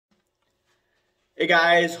Hey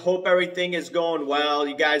guys, hope everything is going well.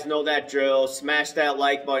 You guys know that drill. Smash that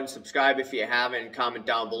like button, subscribe if you haven't, comment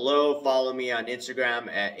down below. Follow me on Instagram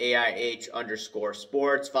at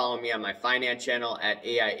AIH_sports. Follow me on my finance channel at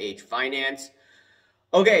AIH Finance.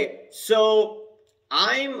 Okay, so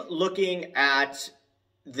I'm looking at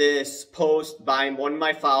this post by one of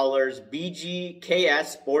my followers, BGKS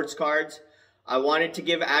Sports Cards. I wanted to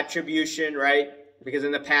give attribution, right? Because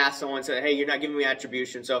in the past, someone said, hey, you're not giving me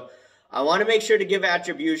attribution. So I want to make sure to give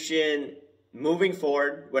attribution moving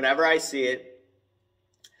forward whenever I see it.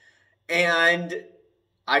 And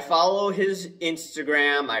I follow his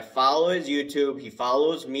Instagram. I follow his YouTube. He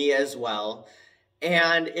follows me as well.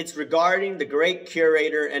 And it's regarding the great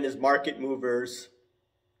Curator and his Market Movers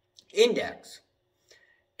Index.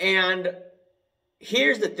 And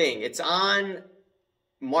here's the thing. It's on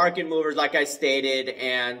Market Movers, like I stated,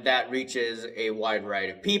 and that reaches a wide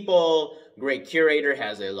variety of people. Great Curator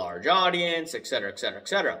has a large audience, etc., etc.,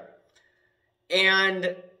 etc.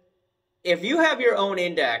 And if you have your own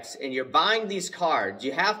index and you're buying these cards,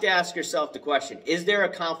 you have to ask yourself the question, is there a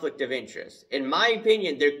conflict of interest? In my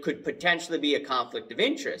opinion, there could potentially be a conflict of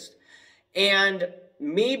interest. And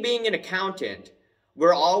me being an accountant,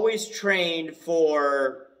 we're always trained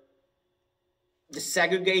for the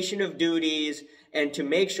segregation of duties and to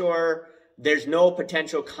make sure there's no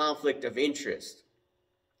potential conflict of interest.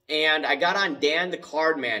 And I got on Dan the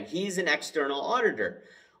Card Man. He's an external auditor.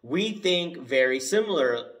 We think very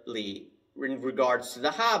similarly in regards to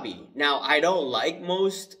the hobby. Now, I don't like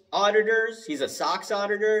most auditors. He's a SOX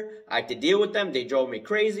auditor. I have to deal with them. They drove me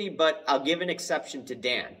crazy, but I'll give an exception to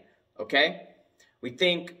Dan, okay? We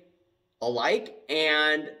think alike,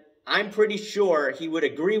 and I'm pretty sure he would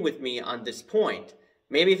agree with me on this point.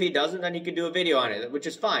 Maybe if he doesn't, then he could do a video on it, which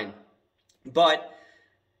is fine. But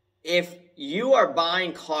if you are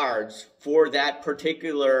buying cards for that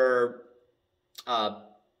particular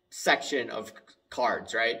section of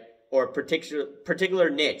cards, right? Or particular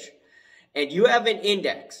niche, and you have an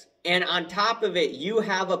index, and on top of it, you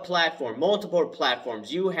have a platform, multiple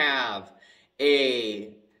platforms. You have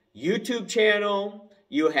a YouTube channel,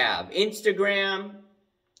 you have Instagram,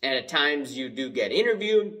 and at times you do get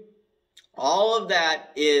interviewed. All of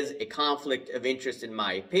that is a conflict of interest in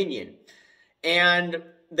my opinion. And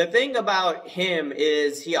the thing about him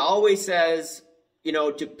is he always says, you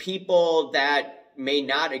know, to people that may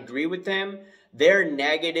not agree with him, they're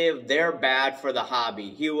negative, they're bad for the hobby.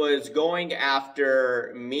 He was going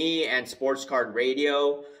after me and Sports Card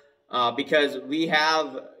Radio because we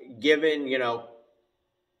have given, you know,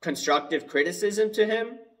 constructive criticism to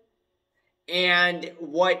him. And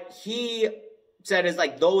what he said is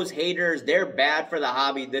like, those haters, they're bad for the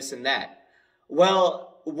hobby, this and that. Well,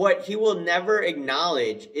 what he will never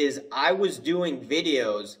acknowledge is I was doing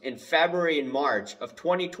videos in February and March of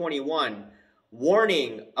 2021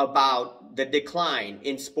 warning about the decline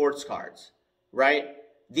in sports cards, right?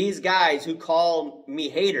 These guys who call me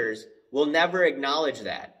haters will never acknowledge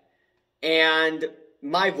that. And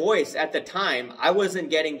my voice at the time, I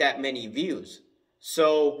wasn't getting that many views.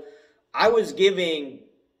 So I was giving,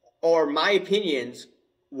 or my opinions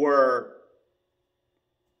were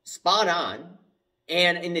spot on.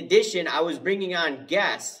 And in addition, I was bringing on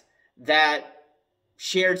guests that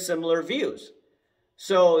shared similar views.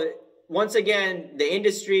 So once again, the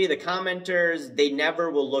industry, the commenters, they never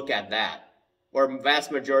will look at that, or vast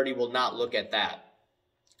majority will not look at that.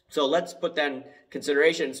 So let's put that in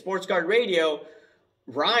consideration. Sports Card Radio,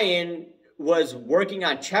 Ryan was working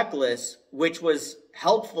on checklists, which was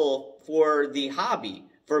helpful for the hobby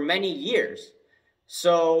for many years.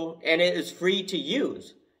 So, and it is free to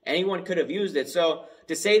use. Anyone could have used it. So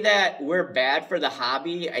to say that we're bad for the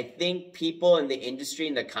hobby, I think people in the industry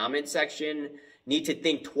in the comment section need to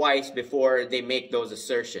think twice before they make those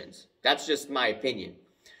assertions. That's just my opinion.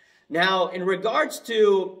 Now, in regards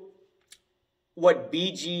to what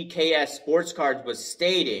BGKS Sports Cards was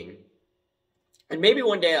stating, and maybe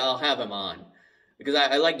one day I'll have him on, because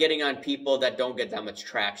I like getting on people that don't get that much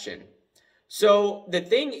traction. So the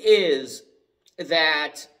thing is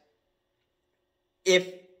that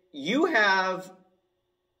if you have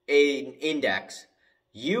an index,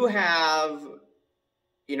 you have,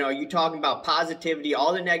 you know, you're talking about positivity,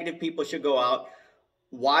 all the negative people should go out.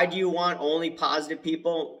 Why do you want only positive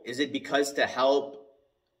people? Is it because to help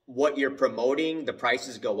what you're promoting, the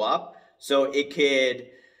prices go up, so it could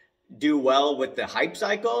do well with the hype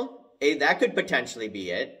cycle? That could potentially be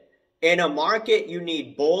it. In a market, you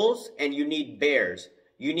need bulls and you need bears.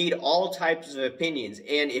 You need all types of opinions.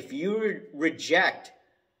 And if you reject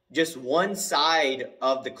just one side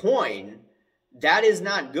of the coin, that is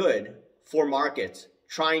not good for markets,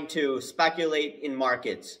 trying to speculate in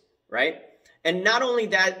markets, right? And not only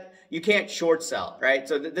that, you can't short sell, right?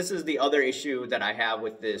 So this is the other issue that I have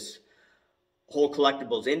with this whole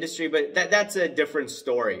collectibles industry, but that's a different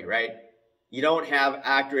story, right? You don't have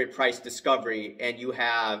accurate price discovery, and you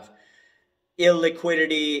have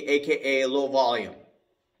illiquidity, aka low volume.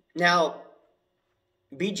 Now,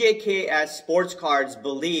 BJKS Sports Cards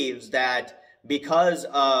believes that because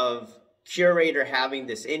of Curator having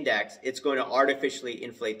this index, it's going to artificially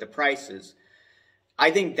inflate the prices.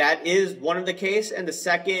 I think that is one of the case, and the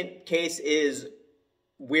second case is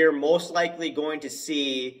we're most likely going to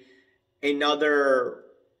see another,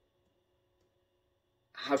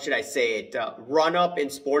 how should I say it, run up in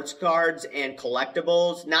sports cards and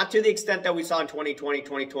collectibles, not to the extent that we saw in 2020,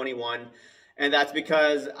 2021. And that's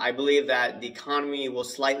because I believe that the economy will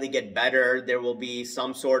slightly get better. There will be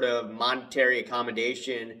some sort of monetary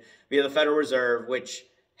accommodation via the Federal Reserve, which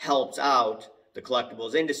helps out the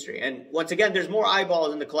collectibles industry. And once again, there's more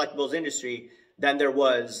eyeballs in the collectibles industry than there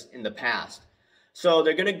was in the past. So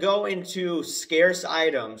they're going to go into scarce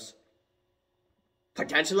items,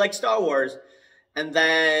 potentially like Star Wars, and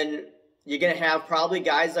then you're going to have probably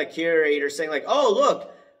guys like Curator saying like, oh,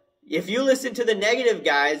 look, if you listen to the negative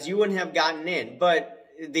guys, you wouldn't have gotten in. But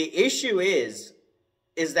the issue is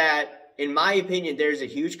that, in my opinion, there's a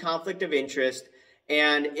huge conflict of interest.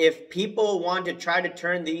 And if people want to try to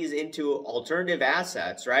turn these into alternative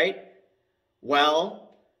assets, right?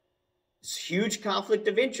 Well, it's huge conflict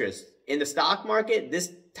of interest. In the stock market,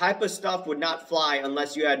 this type of stuff would not fly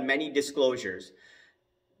unless you had many disclosures.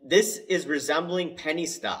 This is resembling penny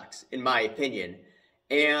stocks, in my opinion.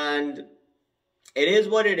 And it is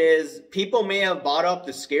what it is. People may have bought up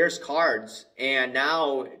the scarce cards, and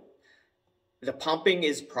now the pumping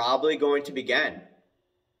is probably going to begin.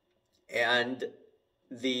 And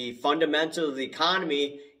the fundamentals of the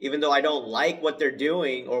economy, even though I don't like what they're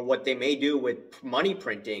doing or what they may do with money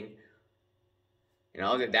printing, you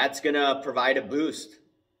know, that's going to provide a boost,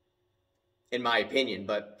 in my opinion.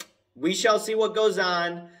 But we shall see what goes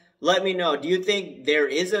on. Let me know. Do you think there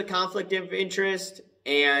is a conflict of interest?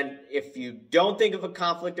 And if you don't think of a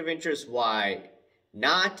conflict of interest, why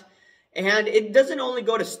not? And it doesn't only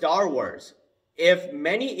go to Star Wars. If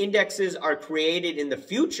many indexes are created in the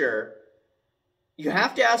future, you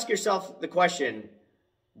have to ask yourself the question,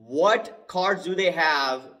 what cards do they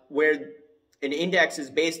have where an index is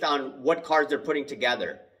based on what cards they're putting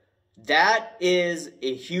together? That is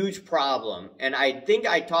a huge problem. And I think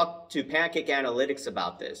I talked to Pancake Analytics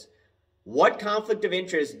about this. What conflict of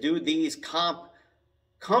interest do these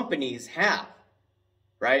companies have,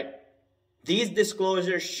 right? These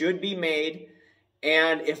disclosures should be made.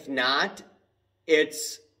 And if not,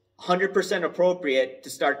 it's 100% appropriate to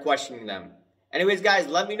start questioning them. Anyways, guys,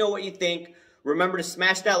 let me know what you think. Remember to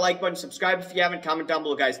smash that like button, subscribe if you haven't, comment down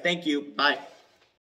below, guys. Thank you. Bye.